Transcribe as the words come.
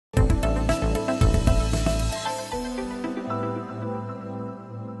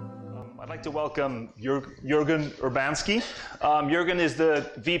delighted to welcome Juergen Urbanski. Juergen is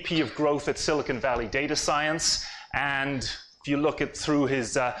the VP of Growth at Silicon Valley Data Science, and if you look through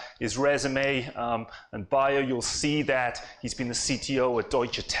his resume and bio, you'll see that he's been the CTO at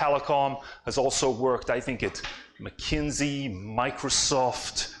Deutsche Telekom, has also worked, I think, at McKinsey,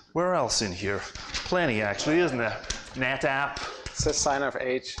 Microsoft. Where else in here? Plenty, actually, isn't there? NetApp. It's a sign of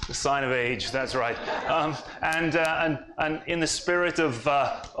age. The sign of age, that's right. And in the spirit of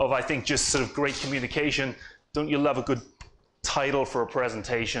I think just sort of great communication, don't you love a good title for a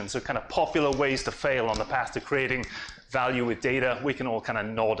presentation? So kind of popular ways to fail on the path to creating value with data. We can all kind of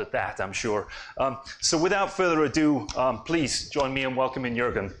nod at that, I'm sure. So without further ado, please join me in welcoming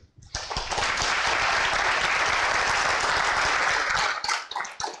Juergen.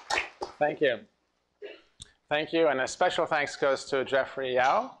 Thank you. Thank you, and a special thanks goes to Jeffrey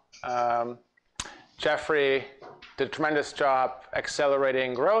Yao. Jeffrey did a tremendous job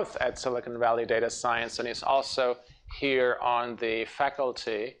accelerating growth at Silicon Valley Data Science, and he's also here on the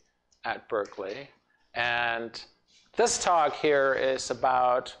faculty at Berkeley. And this talk here is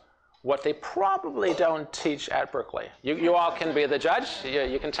about what they probably don't teach at Berkeley. You all can be the judge.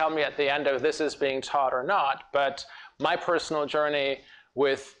 You can tell me at the end if this is being taught or not, but my personal journey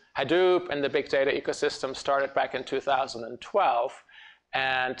with Hadoop and the big data ecosystem started back in 2012.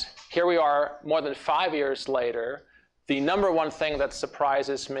 And here we are more than 5 years later. The number one thing that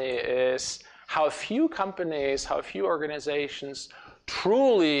surprises me is how few companies, how few organizations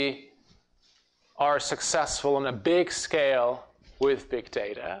truly are successful on a big scale with big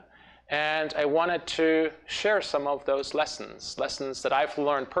data. And I wanted to share some of those lessons that I've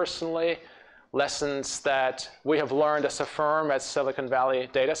learned personally, lessons that we have learned as a firm at Silicon Valley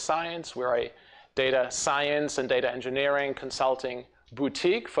Data Science. We're a data science and data engineering consulting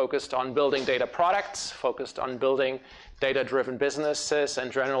boutique focused on building data products, focused on building data-driven businesses,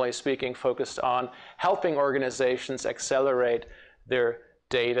 and generally speaking, focused on helping organizations accelerate their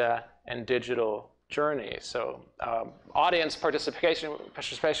data and digital journey. So audience participation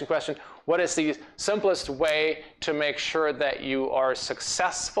question, what is the simplest way to make sure that you are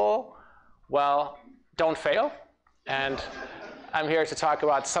successful? Well, don't fail. And I'm here to talk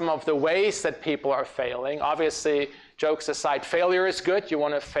about some of the ways that people are failing. Obviously, jokes aside, failure is good. You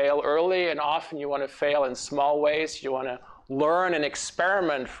want to fail early, and often you want to fail in small ways. You want to learn and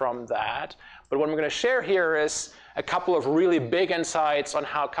experiment from that. But what I'm going to share here is a couple of really big insights on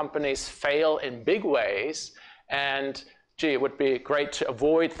how companies fail in big ways. And gee, it would be great to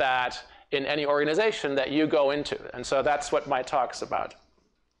avoid that in any organization that you go into. And so that's what my talk's about.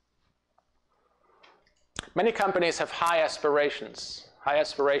 Many companies have high aspirations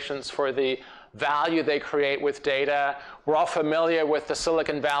for the value they create with data. We're all familiar with the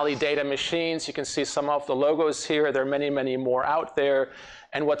Silicon Valley data machines. You can see some of the logos here. There are many, many more out there.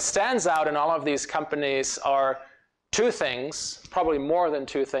 And what stands out in all of these companies are two things, probably more than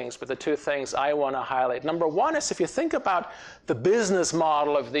two things, but the two things I want to highlight. Number one is if you think about the business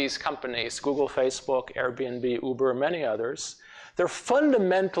model of these companies, Google, Facebook, AirBnB, Uber, many others, they're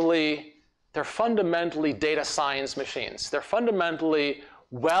fundamentally data science machines. They're fundamentally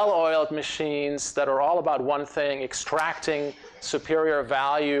well-oiled machines that are all about one thing, extracting superior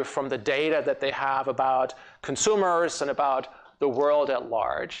value from the data that they have about consumers and about the world at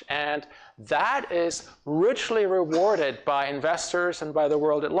large. And that is richly rewarded by investors and by the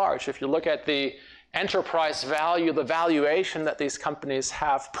world at large. If you look at the enterprise value, the valuation that these companies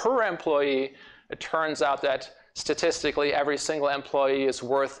have per employee, it turns out that statistically every single employee is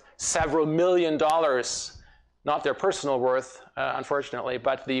worth several $1 million. Not their personal worth, unfortunately,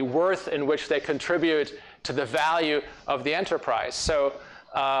 but the worth in which they contribute to the value of the enterprise. So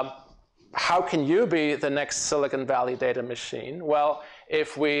how can you be the next Silicon Valley data machine? Well,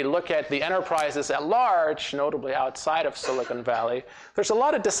 if we look at the enterprises at large, notably outside of Silicon Valley, there's a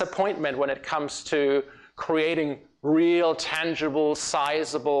lot of disappointment when it comes to creating real, tangible,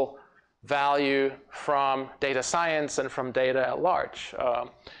 sizable value from data science and from data at large.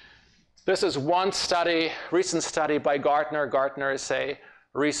 This is one study, recent study by Gartner. Gartner is a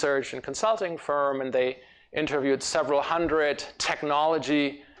research and consulting firm, and they interviewed several hundred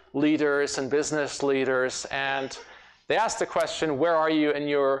technology leaders and business leaders, and they asked the question, where are you in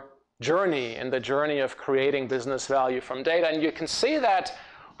your journey, in the journey of creating business value from data? And you can see that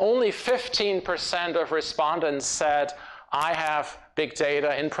only 15% of respondents said, I have big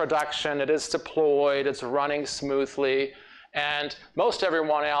data in production, it is deployed, it's running smoothly. And most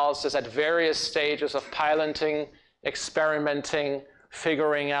everyone else is at various stages of piloting, experimenting,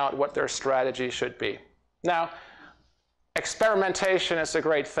 figuring out what their strategy should be. Now, experimentation is a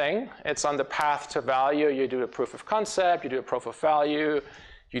great thing. It's on the path to value. You do a proof of concept, you do a proof of value,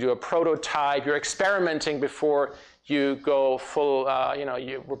 you do a prototype, you're experimenting before you go full,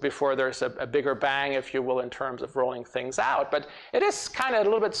 before there's a bigger bang, if you will, in terms of rolling things out. But it is kind of a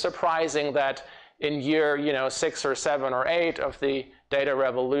little bit surprising that in year 6 or 7 or 8 of the data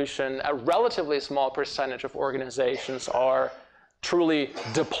revolution, a relatively small percentage of organizations are truly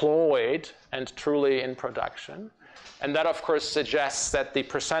deployed and truly in production. And that, of course, suggests that the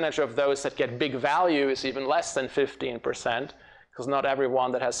percentage of those that get big value is even less than 15%, because not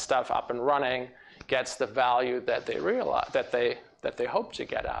everyone that has stuff up and running gets the value that they realize, that they hope to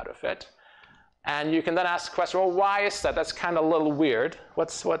get out of it. And you can then ask the question, well, why is that? That's kind of a little weird.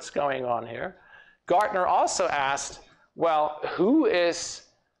 What's going on here? Gartner also asked, well, who is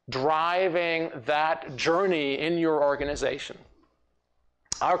driving that journey in your organization?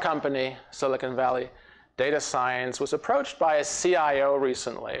 Our company, Silicon Valley Data Science, was approached by a CIO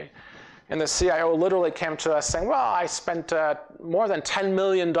recently. And the CIO literally came to us saying, well, I spent more than $10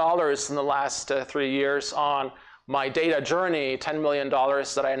 million in the last 3 years on my data journey, $10 million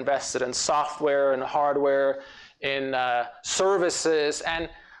that I invested in software and hardware, in services, and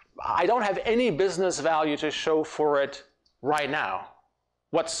I don't have any business value to show for it right now.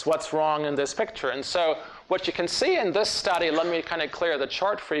 What's wrong in this picture? And so what you can see in this study, let me kind of clear the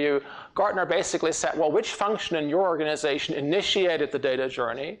chart for you. Gartner basically said, well, which function in your organization initiated the data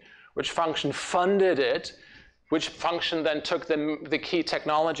journey? Which function funded it, which function then took the key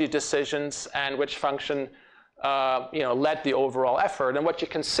technology decisions, and which function led the overall effort. And what you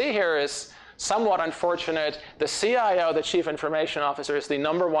can see here is somewhat unfortunate. The CIO, the Chief Information Officer, is the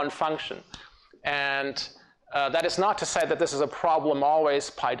 #1 function. And that is not to say that this is a problem always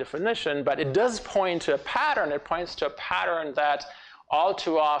by definition, but it does point to a pattern. It points to a pattern that all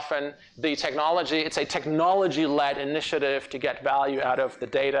too often, it's a technology-led initiative to get value out of the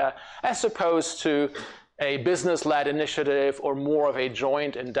data, as opposed to a business-led initiative or more of a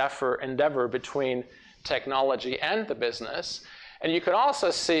joint endeavor between technology and the business. And you can also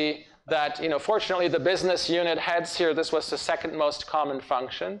see that, fortunately, the business unit heads here, this was the second most common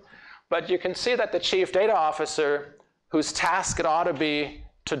function. But you can see that the chief data officer, whose task it ought to be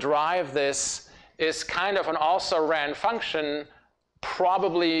to drive this, is kind of an also-ran function,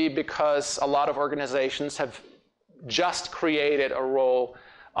 probably because a lot of organizations have just created a role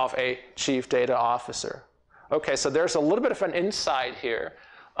of a chief data officer. Okay, so there's a little bit of an insight here.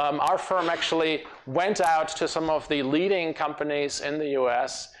 Our firm actually went out to some of the leading companies in the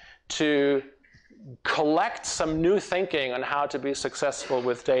US to collect some new thinking on how to be successful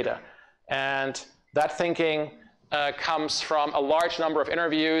with data. And that thinking comes from a large number of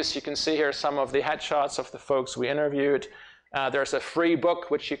interviews. You can see here some of the headshots of the folks we interviewed. There's a free book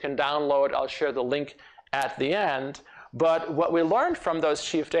which you can download. I'll share the link at the end. But what we learned from those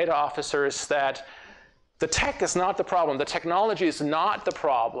chief data officers is that the tech is not the problem. The technology is not the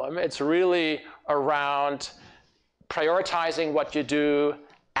problem. It's really around prioritizing what you do,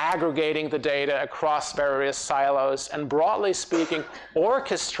 aggregating the data across various silos, and broadly speaking,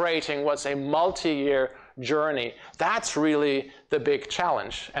 orchestrating what's a multi-year journey. That's really the big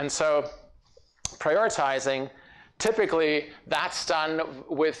challenge. And so prioritizing, typically that's done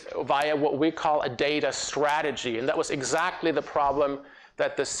via what we call a data strategy. And that was exactly the problem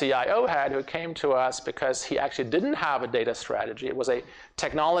that the CIO had, who came to us because he actually didn't have a data strategy. It was a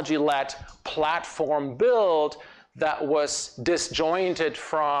technology-led platform build that was disjointed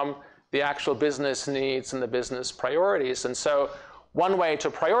from the actual business needs and the business priorities. And so one way to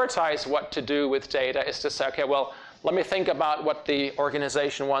prioritize what to do with data is to say, okay, well, let me think about what the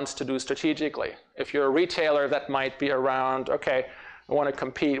organization wants to do strategically. If you're a retailer, that might be around, okay, I want to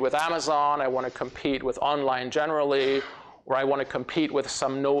compete with Amazon, I want to compete with online generally, or I want to compete with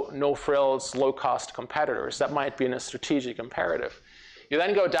some no-frills, low-cost competitors. That might be in a strategic imperative. You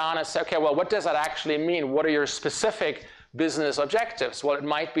then go down and say, okay, well, what does that actually mean? What are your specific business objectives? Well, it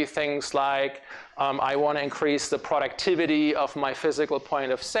might be things like, I want to increase the productivity of my physical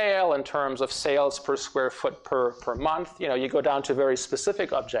point of sale in terms of sales per square foot per month. You go down to very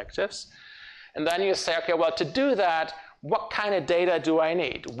specific objectives. And then you say, okay, well, to do that, what kind of data do I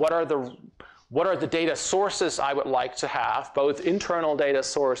need? What are the data sources I would like to have, both internal data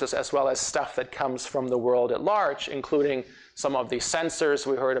sources as well as stuff that comes from the world at large, including some of the sensors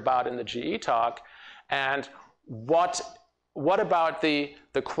we heard about in the GE talk, and what about the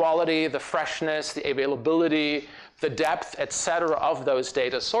quality, the freshness, the availability, the depth, et cetera, of those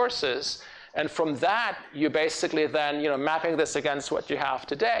data sources. And from that, you basically then, mapping this against what you have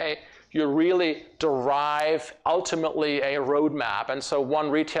today, you really derive ultimately a roadmap. And so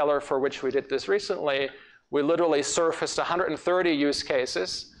one retailer for which we did this recently, we literally surfaced 130 use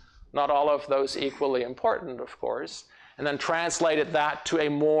cases, not all of those equally important, of course. and then translated that to a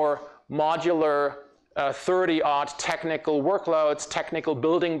more modular 30-odd technical workloads, technical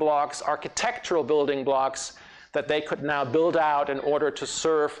building blocks, architectural building blocks that they could now build out in order to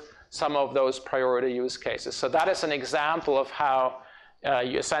serve some of those priority use cases. So that is an example of how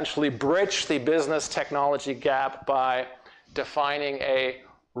you essentially bridge the business technology gap by defining a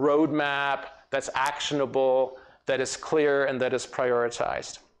roadmap that's actionable, that is clear, and that is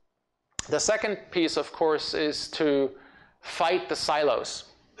prioritized. The second piece, of course, is to fight the silos.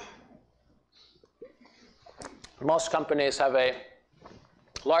 Most companies have a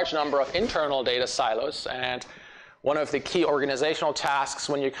large number of internal data silos, and one of the key organizational tasks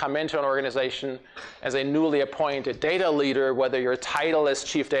when you come into an organization as a newly appointed data leader, whether your title is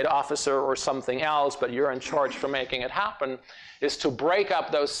Chief Data Officer or something else, but you're in charge for making it happen, is to break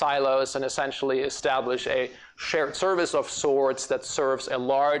up those silos and essentially establish a shared service of sorts that serves a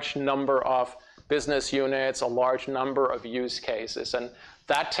large number of business units, a large number of use cases. And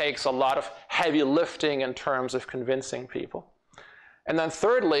that takes a lot of heavy lifting in terms of convincing people. And then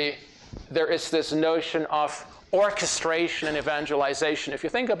thirdly, there is this notion of orchestration and evangelization. If you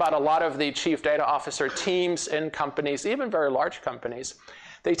think about a lot of the chief data officer teams in companies, even very large companies,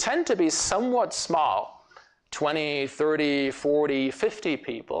 they tend to be somewhat small, 20, 30, 40, 50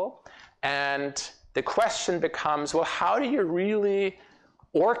 people. And the question becomes, well, how do you really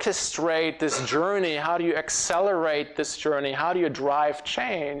orchestrate this journey? How do you accelerate this journey? How do you drive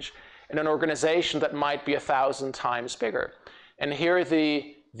change in an organization that might be 1,000 times bigger? And here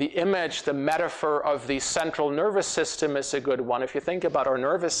the image, the metaphor of the central nervous system is a good one. If you think about our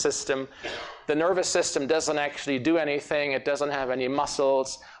nervous system, the nervous system doesn't actually do anything. It doesn't have any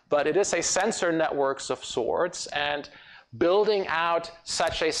muscles, but it is a sensor networks of sorts. And building out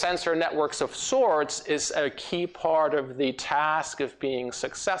such a sensor networks of sorts is a key part of the task of being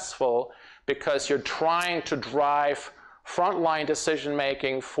successful, because you're trying to drive frontline decision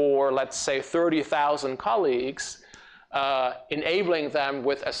making for, let's say, 30,000 colleagues, enabling them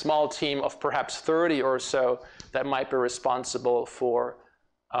with a small team of perhaps 30 or so that might be responsible for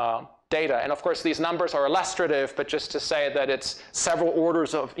data. And of course, these numbers are illustrative, but just to say that it's several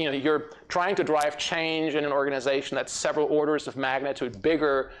orders of, you're trying to drive change in an organization that's several orders of magnitude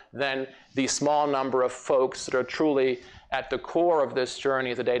bigger than the small number of folks that are truly at the core of this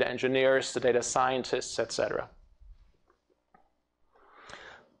journey, the data engineers, the data scientists, et cetera.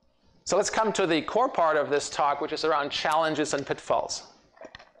 So let's come to the core part of this talk, which is around challenges and pitfalls.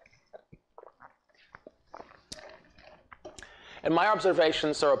 In my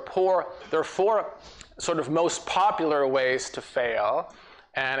observations, there are four sort of most popular ways to fail.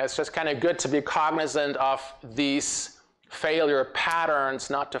 And it's just kind of good to be cognizant of these failure patterns,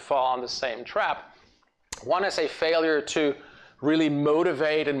 not to fall on the same trap. One is a failure to really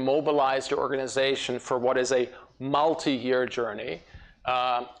motivate and mobilize your organization for what is a multi-year journey.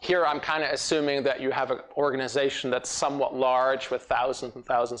 Here I'm kind of assuming that you have an organization that's somewhat large with thousands and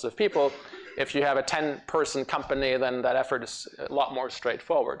thousands of people. If you have a 10-person company, then that effort is a lot more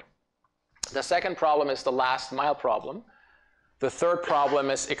straightforward. The second problem is the last mile problem. The third problem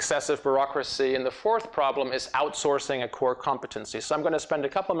is excessive bureaucracy. And the fourth problem is outsourcing a core competency. So I'm going to spend a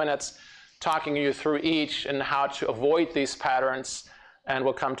couple minutes talking you through each and how to avoid these patterns. And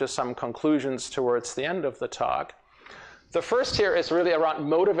we'll come to some conclusions towards the end of the talk. The first here is really around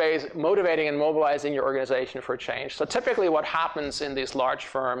motivating and mobilizing your organization for change. So typically what happens in these large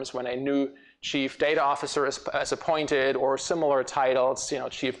firms when a new chief data officer is appointed, or similar titles,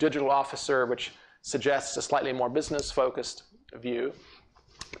 chief digital officer, which suggests a slightly more business-focused view.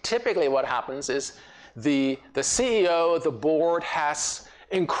 Typically what happens is the CEO, the board, has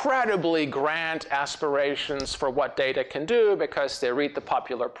incredibly grand aspirations for what data can do because they read the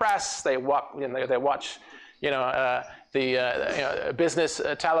popular press, they watch business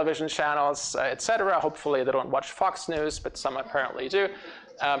television channels, et cetera. Hopefully they don't watch Fox News, but some apparently do.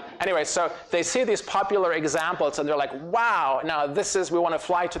 Anyway, so they see these popular examples and they're like, wow, now we want to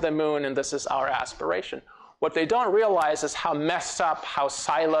fly to the moon and this is our aspiration. What they don't realize is how messed up, how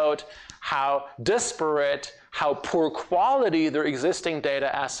siloed, how disparate, how poor quality their existing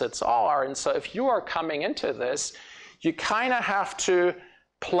data assets are. And so if you are coming into this, you kind of have to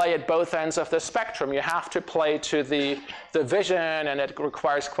play at both ends of the spectrum. You have to play to the vision, and it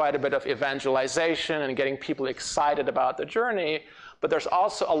requires quite a bit of evangelization and getting people excited about the journey. But there's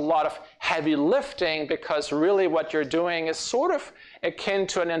also a lot of heavy lifting, because really what you're doing is sort of akin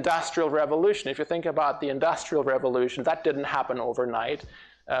to an industrial revolution. If you think about the industrial revolution, that didn't happen overnight.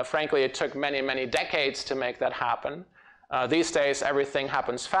 Frankly, it took many, many decades to make that happen. These days, everything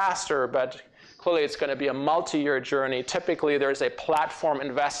happens faster, but clearly it's going to be a multi-year journey. Typically, there's a platform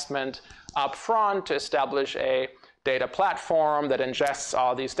investment up front to establish a data platform that ingests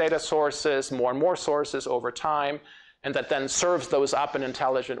all these data sources, more and more sources over time, and that then serves those up in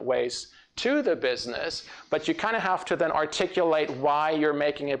intelligent ways to the business. But you kind of have to then articulate why you're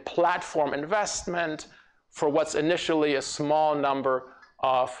making a platform investment for what's initially a small number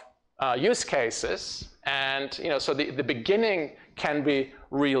of use cases. And so the beginning can be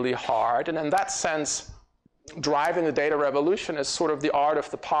really hard. And in that sense, driving the data revolution is sort of the art of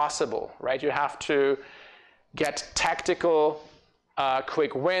the possible, right? You have to get tactical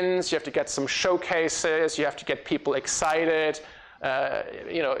quick wins. You have to get some showcases. You have to get people excited.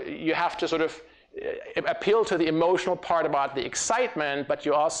 You have to sort of appeal to the emotional part about the excitement, but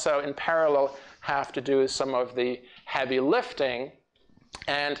you also, in parallel, have to do some of the heavy lifting.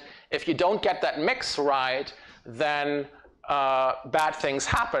 And if you don't get that mix right, then bad things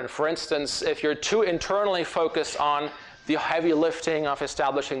happen. For instance, if you're too internally focused on the heavy lifting of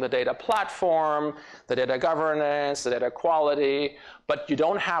establishing the data platform, the data governance, the data quality, but you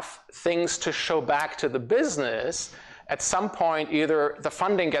don't have things to show back to the business, at some point either the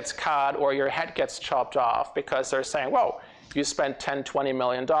funding gets cut or your head gets chopped off because they're saying, whoa, you spent $10, $20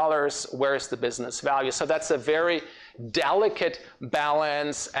 million, where's the business value? So that's a very delicate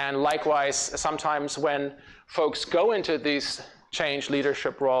balance, and likewise, sometimes when folks go into these change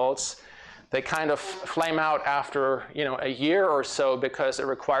leadership roles, they kind of flame out after a year or so because it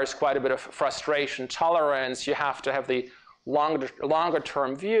requires quite a bit of frustration tolerance. You have to have the longer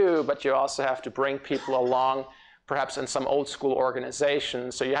term view, but you also have to bring people along, perhaps in some old school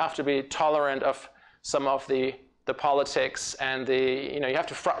organizations. So you have to be tolerant of some of the politics, and you have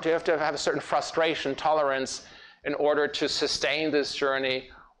to have a certain frustration tolerance in order to sustain this journey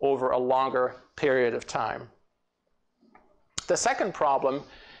over a longer period of time. The second problem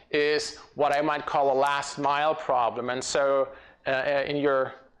is what I might call a last mile problem. And so in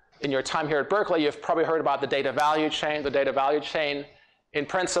your time here at Berkeley, you've probably heard about the data value chain. The data value chain, in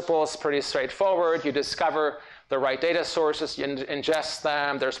principle, is pretty straightforward. You discover the right data sources, you ingest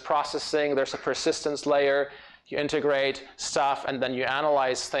them, there's processing, there's a persistence layer, you integrate stuff, and then you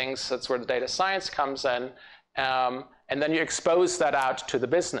analyze things. That's where the data science comes in. And then you expose that out to the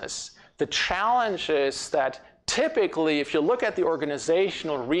business. The challenge is that typically, if you look at the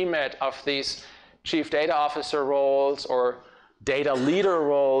organizational remit of these chief data officer roles or data leader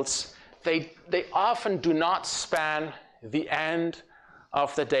roles, they often do not span the end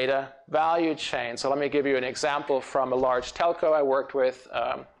of the data value chain. So let me give you an example from a large telco I worked with.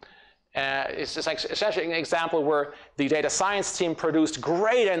 It's just essentially an example where the data science team produced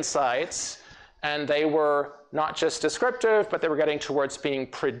great insights, and they were not just descriptive, but they were getting towards being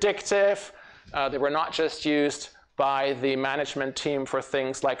predictive. They were not just used by the management team for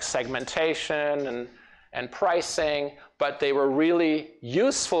things like segmentation and pricing, but they were really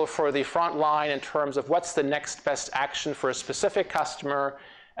useful for the front line in terms of what's the next best action for a specific customer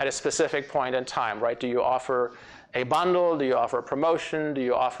at a specific point in time, right? Do you offer a bundle? Do you offer a promotion? Do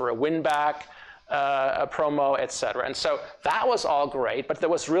you offer a win-back, a promo, et cetera? And so that was all great, but there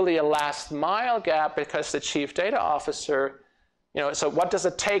was really a last mile gap because the chief data officer, so what does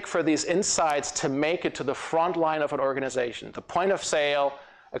it take for these insights to make it to the front line of an organization? The point of sale,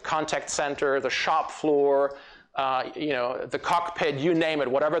 a contact center, the shop floor, the cockpit, you name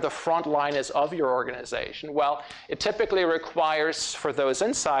it, whatever the front line is of your organization. Well, it typically requires for those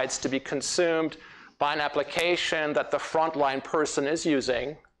insights to be consumed by an application that the frontline person is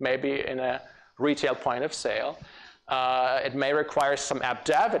using, maybe in a retail point of sale. It may require some app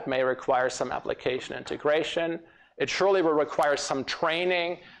dev. It may require some application integration. It surely will require some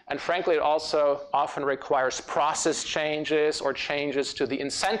training, and frankly, it also often requires process changes or changes to the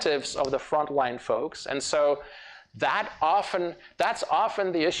incentives of the frontline folks. And so that's often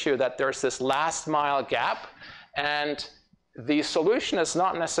the issue, that there's this last mile gap, and the solution is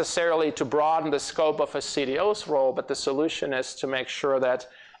not necessarily to broaden the scope of a CDO's role, but the solution is to make sure that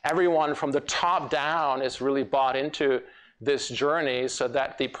everyone from the top down is really bought into this journey, so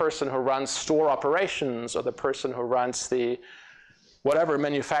that the person who runs store operations or the person who runs the whatever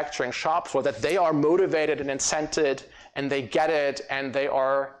manufacturing shop floor, that they are motivated and incented, and they get it, and they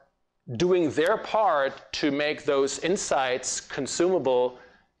are doing their part to make those insights consumable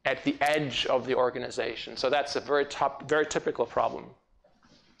at the edge of the organization. So that's a very typical problem.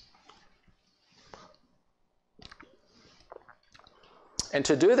 And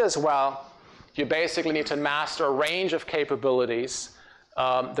to do this well, you basically need to master a range of capabilities.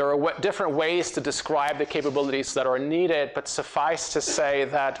 There are different ways to describe the capabilities that are needed, but suffice to say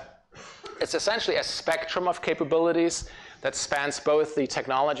that it's essentially a spectrum of capabilities that spans both the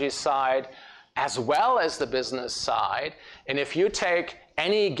technology side as well as the business side. And if you take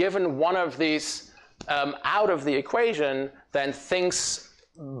any given one of these out of the equation, then things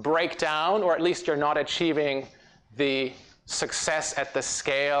break down, or at least you're not achieving the success at the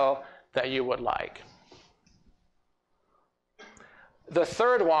scale that you would like. The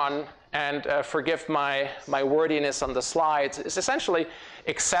third one, and forgive my wordiness on the slides, is essentially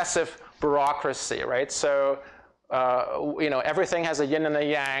excessive bureaucracy, right? So, everything has a yin and a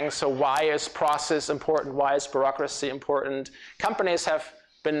yang. So why is process important? Why is bureaucracy important? Companies have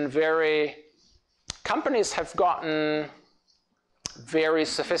gotten very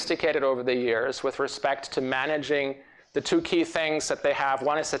sophisticated over the years with respect to managing the two key things that they have.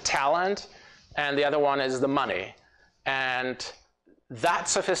 One is the talent, and the other one is the money. And that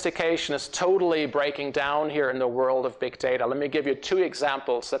sophistication is totally breaking down here in the world of big data. Let me give you two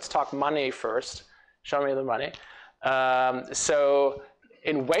examples. Let's talk money first. Show me the money. So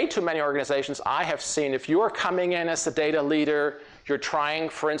in way too many organizations I have seen, if you are coming in as the data leader, you're trying,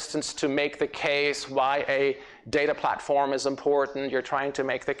 for instance, to make the case why a data platform is important, you're trying to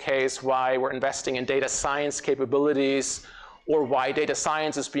make the case why we're investing in data science capabilities, or why data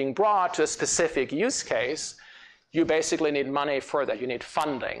science is being brought to a specific use case, you basically need money for that. You need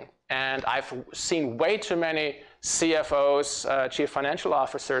funding. And I've seen way too many CFOs, chief financial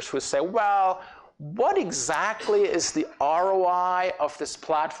officers, who say, well, what exactly is the ROI of this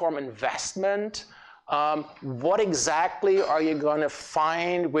platform investment? What exactly are you going to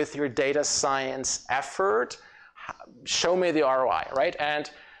find with your data science effort? Show me the ROI, right? And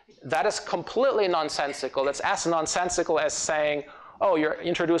that is completely nonsensical. It's as nonsensical as saying, oh, you're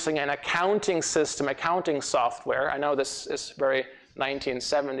introducing an accounting system, accounting software. I know this is very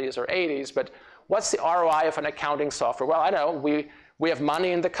 1970s or 80s, but what's the ROI of an accounting software? Well, I know we have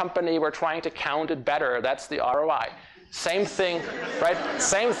money in the company. We're trying to count it better. That's the ROI. Same thing, right?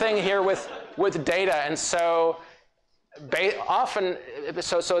 Same thing here with data. And so often,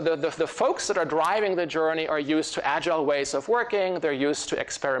 the folks that are driving the journey are used to agile ways of working. They're used to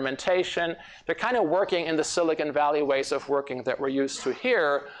experimentation. They're kind of working in the Silicon Valley ways of working that we're used to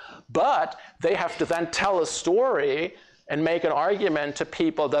here. But they have to then tell a story and make an argument to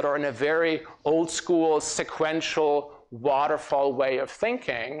people that are in a very old school, sequential, waterfall way of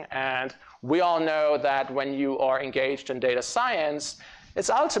thinking. And we all know that when you are engaged in data science, it's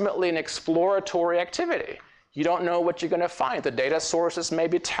ultimately an exploratory activity. You don't know what you're going to find. The data sources may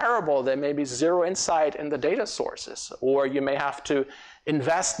be terrible. There may be zero insight in the data sources. Or you may have to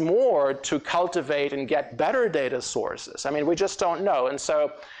invest more to cultivate and get better data sources. I mean, we just don't know. And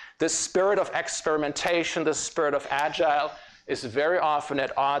so this spirit of experimentation, this spirit of agile, is very often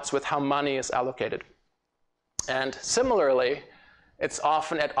at odds with how money is allocated. And similarly, it's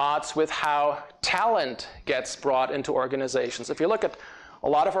often at odds with how talent gets brought into organizations. If you look at a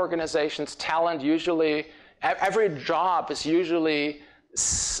lot of organizations, talent usually, every job is usually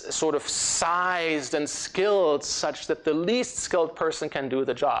sort of sized and skilled such that the least skilled person can do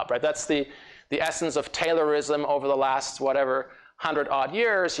the job, right? That's the essence of Taylorism over the last, 100-odd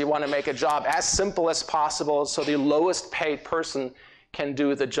years. You want to make a job as simple as possible so the lowest paid person can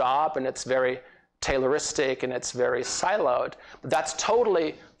do the job, and it's very Tayloristic and it's very siloed. But that's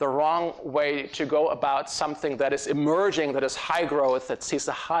totally the wrong way to go about something that is emerging, that is high growth, that sees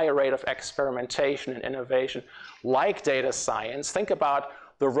a higher rate of experimentation and innovation, like data science. Think about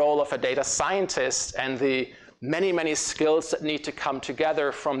the role of a data scientist and the many, many skills that need to come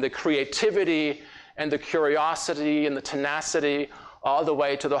together, from the creativity and the curiosity and the tenacity all the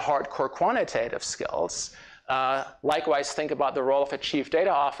way to the hardcore quantitative skills. Likewise, think about the role of a chief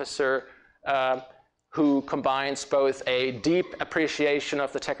data officer who combines both a deep appreciation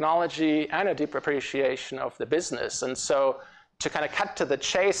of the technology and a deep appreciation of the business. And so to kind of cut to the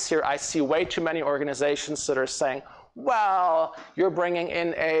chase here, I see way too many organizations that are saying, well, you're bringing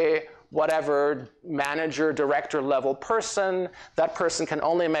in a whatever manager, director level person. That person can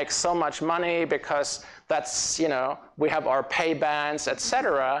only make so much money because that's, we have our pay bands, et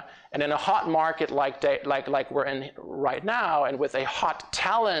cetera. And in a hot market like we're in right now, and with a hot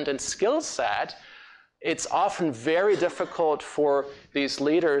talent and skill set, it's often very difficult for these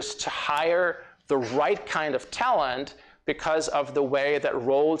leaders to hire the right kind of talent because of the way that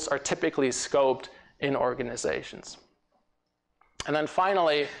roles are typically scoped in organizations. And then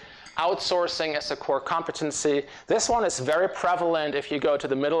finally, outsourcing as a core competency. This one is very prevalent if you go to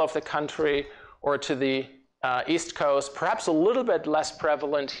the middle of the country or to the East Coast, perhaps a little bit less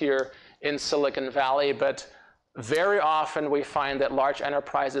prevalent here in Silicon Valley, but very often we find that large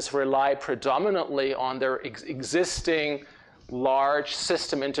enterprises rely predominantly on their existing large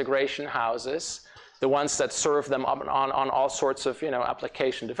system integration houses, the ones that serve them on all sorts of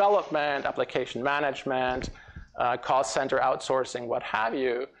application development, application management, call center outsourcing, what have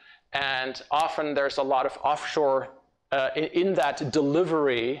you. And often there's a lot of offshore in that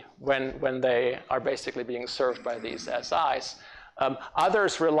delivery when they are basically being served by these SIs.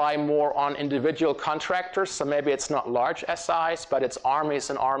 Others rely more on individual contractors, so maybe it's not large SIs, but it's armies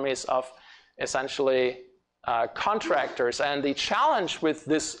and armies of essentially contractors. And the challenge with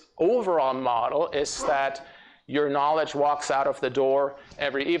this overall model is that your knowledge walks out of the door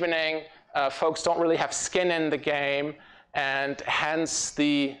every evening. Folks don't really have skin in the game, and hence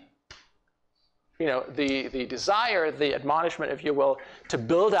the desire, the admonishment, if you will, to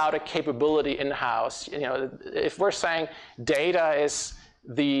build out a capability in-house. If we're saying data is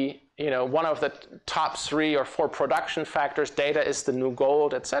one of the top 3 or 4 production factors, data is the new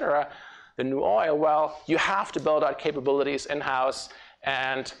gold, et cetera, the new oil, well, you have to build out capabilities in-house,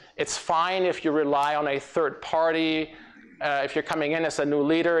 and it's fine if you rely on a third party. If you're coming in as a new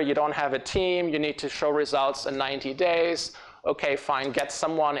leader, you don't have a team, you need to show results in 90 days. Okay, fine, get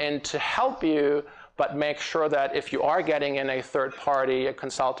someone in to help you, but make sure that if you are getting in a third party, a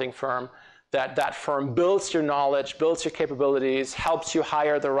consulting firm, that firm builds your knowledge, builds your capabilities, helps you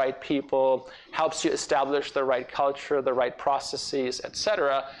hire the right people, helps you establish the right culture, the right processes, et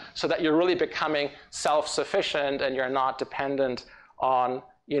cetera, so that you're really becoming self-sufficient and you're not dependent on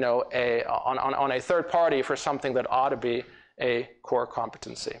a third party for something that ought to be a core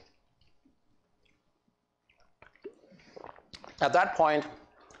competency. At that point,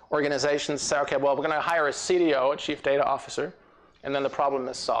 organizations say, okay, well, we're going to hire a CDO, a chief data officer, and then the problem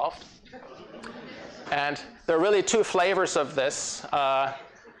is solved. And there are really 2 flavors of this, a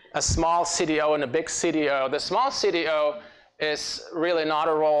small CDO and a big CDO. The small CDO is really not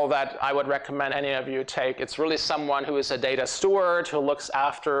a role that I would recommend any of you take. It's really someone who is a data steward, who looks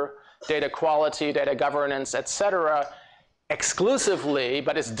after data quality, data governance, et cetera, exclusively,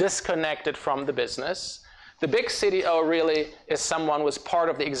 but is disconnected from the business. The big CDO really is someone who is part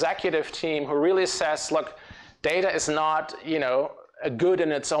of the executive team who really says, look, data is not, good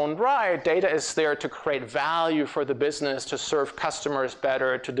in its own right. Data is there to create value for the business, to serve customers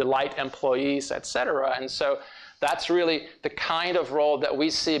better, to delight employees, et cetera. And so that's really the kind of role that we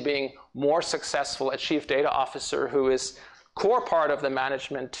see being more successful, a chief data officer who is core part of the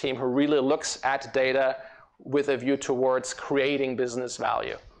management team, who really looks at data with a view towards creating business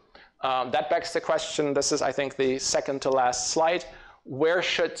value. That begs the question, this is, I think, the second to last slide. Where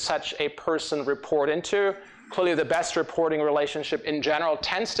should such a person report into? Clearly, the best reporting relationship in general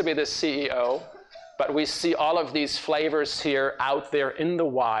tends to be the CEO, but we see all of these flavors here out there in the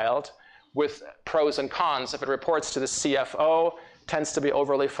wild with pros and cons. If it reports to the CFO, tends to be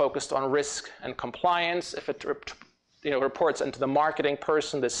overly focused on risk and compliance. If it reports into the marketing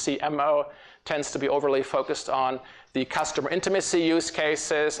person, the CMO, tends to be overly focused on the customer intimacy use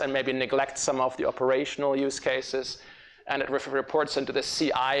cases and maybe neglect some of the operational use cases. And if it reports into the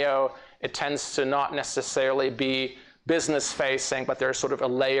CIO, it tends to not necessarily be business facing, but there's sort of a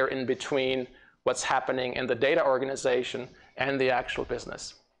layer in between what's happening in the data organization and the actual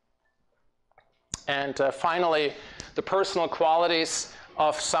business. And finally, the personal qualities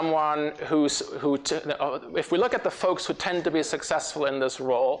of someone if we look at the folks who tend to be successful in this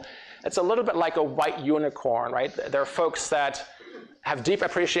role, it's a little bit like a white unicorn, right? There are folks that have deep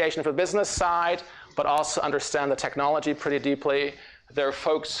appreciation for the business side, but also understand the technology pretty deeply. There are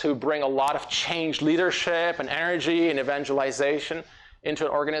folks who bring a lot of change leadership and energy and evangelization into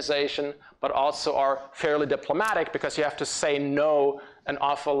an organization, but also are fairly diplomatic because you have to say no an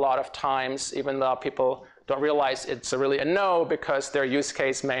awful lot of times, even though people don't realize it's really a no because their use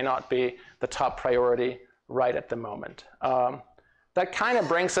case may not be the top priority right at the moment. That kind of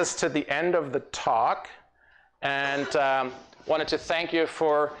brings us to the end of the talk, and wanted to thank you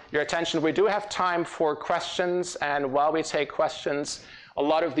for your attention. We do have time for questions, and while we take questions, a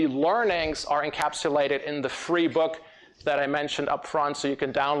lot of the learnings are encapsulated in the free book that I mentioned up front, so you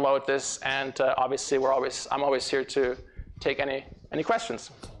can download this, and obviously I'm always here to take any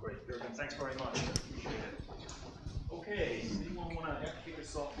questions. Great, Juergen, thanks very much. Appreciate it. Okay, anyone want to kick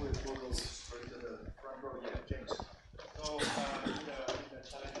us off with what goes straight to the front row? Yeah, James. So the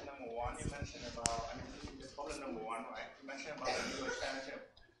challenge number 1 you mentioned about, the problem number 1, right? You mentioned about the new challenge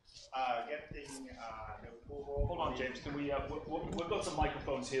of getting the approval. Hold on, James. Can we? We've got some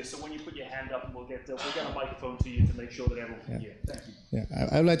microphones here, so when you put your hand up, we'll get a microphone to you to make sure that everyone can hear. Thank you. Yeah,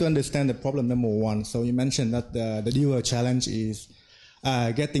 I would like to understand the problem number 1. So you mentioned that the newer challenge is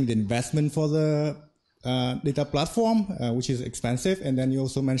getting the investment for the data platform, which is expensive, and then you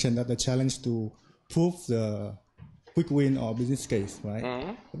also mentioned that the challenge to prove the quick win or business case, right?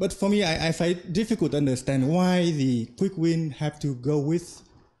 Mm-hmm. But for me, I find it difficult to understand why the quick win have to go with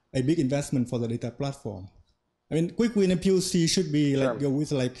a big investment for the data platform. I mean, quick win and POC should be like go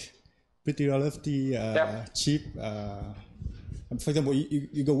with like pretty relatively cheap. For example,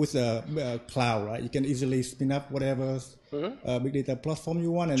 you go with the cloud, right? You can easily spin up whatever big data platform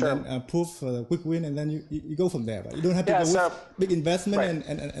you want, and then prove quick win, and then you go from there. Right? You don't have to go with big investment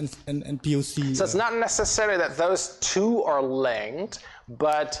and POC. So it's not necessarily that those two are linked,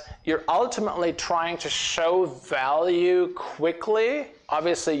 but you're ultimately trying to show value quickly,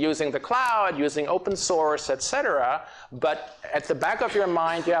 obviously using the cloud, using open source, etc. But at the back of your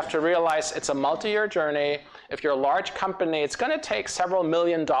mind, you have to realize it's a multi-year journey. If you're a large company, it's going to take several $1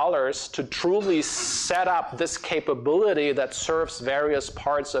 million to truly set up this capability that serves various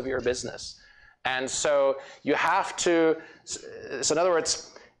parts of your business. And so you have to, so in other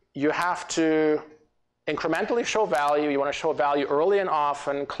words, you have to incrementally show value. You want to show value early and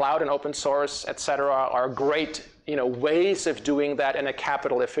often. Cloud and open source, et cetera, are great ways of doing that in a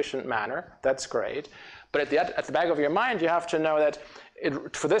capital efficient manner. That's great. But at the back of your mind, you have to know that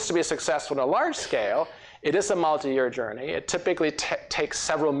for this to be successful on a large scale, it is a multi-year journey. It typically takes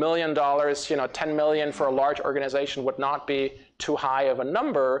several $1 million. $10 million for a large organization would not be too high of a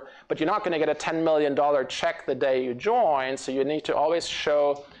number, but you're not going to get a $10 million check the day you join, so you need to always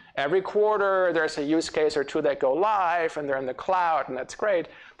show every quarter there's a use case or two that go live, and they're in the cloud, and that's great.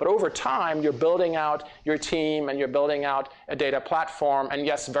 But over time, you're building out your team, and you're building out a data platform. And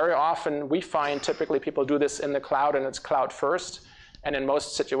yes, very often we find typically people do this in the cloud, and it's cloud first, and in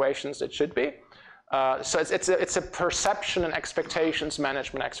most situations it should be. So it's a perception and expectations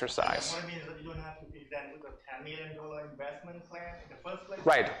management exercise. What I mean is that you don't have to be then with a $10 million investment plan in the first place?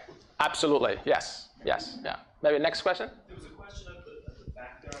 Right. Absolutely. Yes. Yes. Yeah. Maybe next question? There was a question at the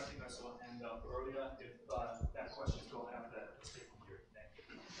back there. I think I saw a hand up earlier. If that question still have that, let's take it here. Thank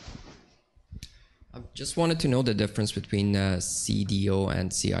you. I just wanted to know the difference between CDO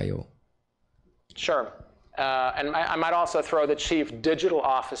and CIO. Sure. And I might also throw the chief digital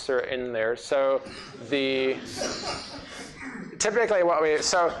officer in there. So typically what we,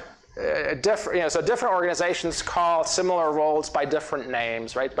 different organizations call similar roles by different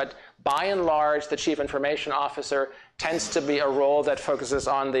names, right? But by and large, the chief information officer tends to be a role that focuses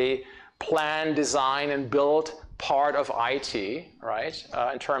on the plan, design, and build part of IT, right?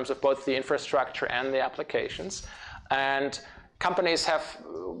 In terms of both the infrastructure and the applications. And companies have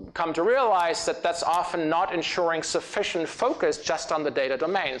come to realize that that's often not ensuring sufficient focus just on the data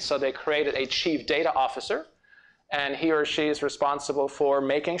domain. So they created a chief data officer, and he or she is responsible for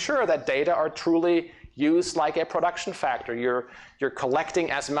making sure that data are truly used like a production factor. You're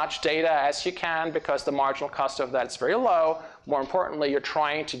collecting as much data as you can because the marginal cost of that is very low. More importantly, you're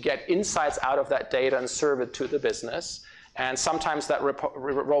trying to get insights out of that data and serve it to the business. And sometimes that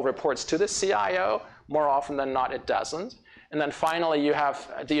role reports to the CIO. More often than not, it doesn't. And then finally, you have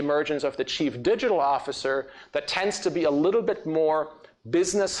the emergence of the chief digital officer that tends to be a little bit more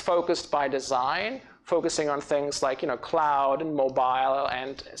business focused by design, focusing on things like cloud and mobile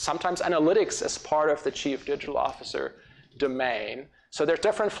and sometimes analytics as part of the chief digital officer domain. So there's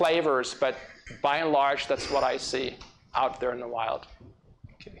different flavors, but by and large, that's what I see out there in the wild.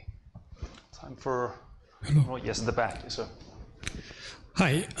 Okay. Time for, oh, yes, in the back. So.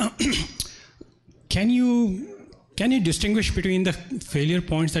 Hi. Can you distinguish between the failure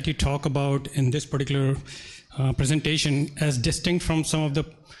points that you talk about in this particular presentation as distinct from some of the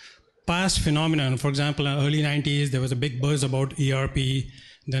past phenomenon? For example, in the early 90s, there was a big buzz about ERP.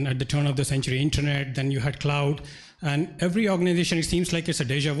 Then at the turn of the century, internet. Then you had cloud. And every organization, it seems like it's a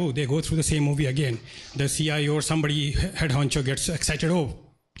deja vu. They go through the same movie again. The CIO or somebody, head honcho, gets excited. Oh,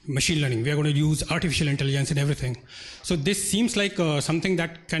 machine learning. We are going to use artificial intelligence and everything. So this seems like something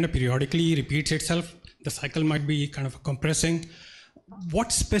that kind of periodically repeats itself. The cycle might be kind of compressing.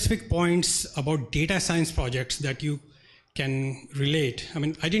 What specific points about data science projects that you can relate? I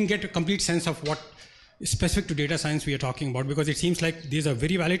mean, I didn't get a complete sense of what specific to data science we are talking about, because it seems like these are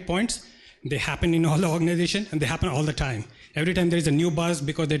very valid points. They happen in all the organization and they happen all the time. Every time there is a new buzz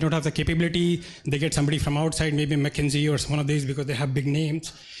because they don't have the capability, they get somebody from outside, maybe McKinsey or one of these because they have big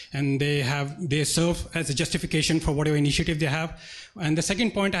names and they serve as a justification for whatever initiative they have. And the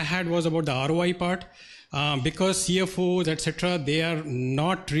second point I had was about the ROI part. Because CFOs, etc., they are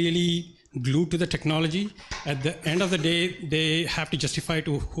not really glued to the technology. At the end of the day, they have to justify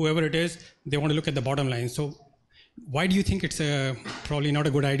to whoever it is, they want to look at the bottom line. So why do you think it's probably not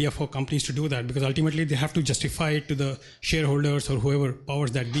a good idea for companies to do that? Because ultimately they have to justify it to the shareholders or whoever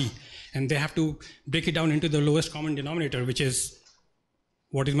powers that be. And they have to break it down into the lowest common denominator, which is,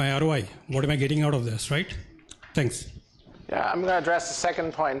 what is my ROI? What am I getting out of this, right? Thanks. Yeah, I'm going to address the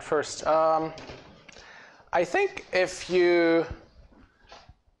second point first. I think if you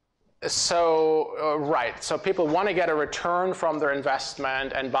Right. So people want to get a return from their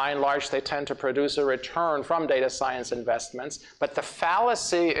investment, and by and large, they tend to produce a return from data science investments. But the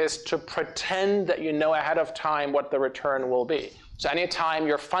fallacy is to pretend that you know ahead of time what the return will be. So anytime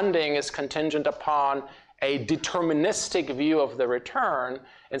your funding is contingent upon a deterministic view of the return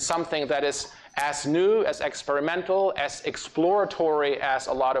in something that is as new, as experimental, as exploratory as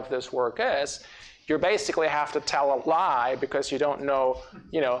a lot of this work is, you basically have to tell a lie because you don't know,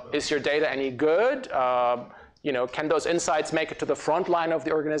 is your data any good? Can those insights make it to the front line of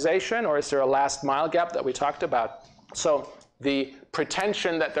the organization, or is there a last mile gap that we talked about? So the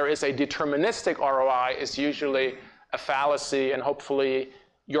pretension that there is a deterministic ROI is usually a fallacy, and hopefully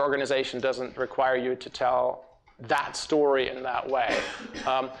your organization doesn't require you to tell that story in that way.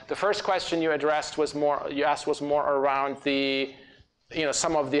 The first question you asked was more around the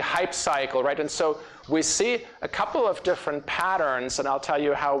some of the hype cycle, right? And so we see a couple of different patterns, and I'll tell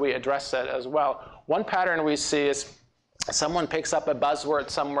you how we address that as well. One pattern we see is someone picks up a buzzword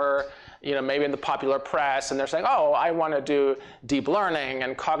somewhere, maybe in the popular press, and they're saying, oh, I want to do deep learning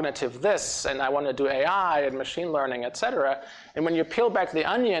and cognitive this, and I want to do AI and machine learning, et cetera. And when you peel back the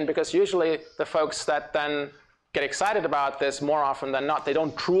onion, because usually the folks that then get excited about this, more often than not, they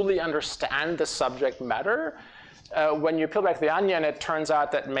don't truly understand the subject matter. When you peel back the onion, it turns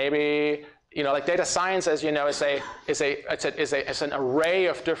out that maybe, like data science, as you know, is an array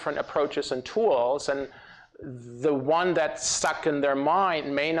of different approaches and tools, and the one that's stuck in their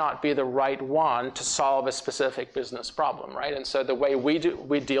mind may not be the right one to solve a specific business problem, right? And so the way we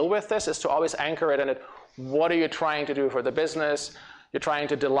deal with this is to always anchor it in what are you trying to do for the business? You're trying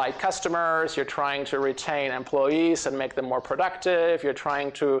to delight customers, you're trying to retain employees and make them more productive, you're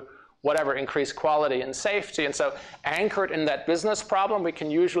trying to increase quality and safety. And so anchored in that business problem, we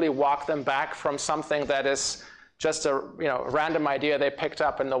can usually walk them back from something that is just a random idea they picked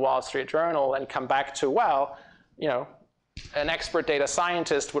up in the Wall Street Journal and come back to, an expert data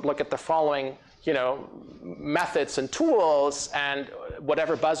scientist would look at the following methods and tools, and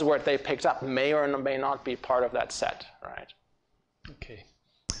whatever buzzword they picked up may or may not be part of that set, right? Okay,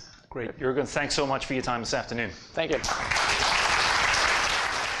 great. Juergen, thanks so much for your time this afternoon. Thank you.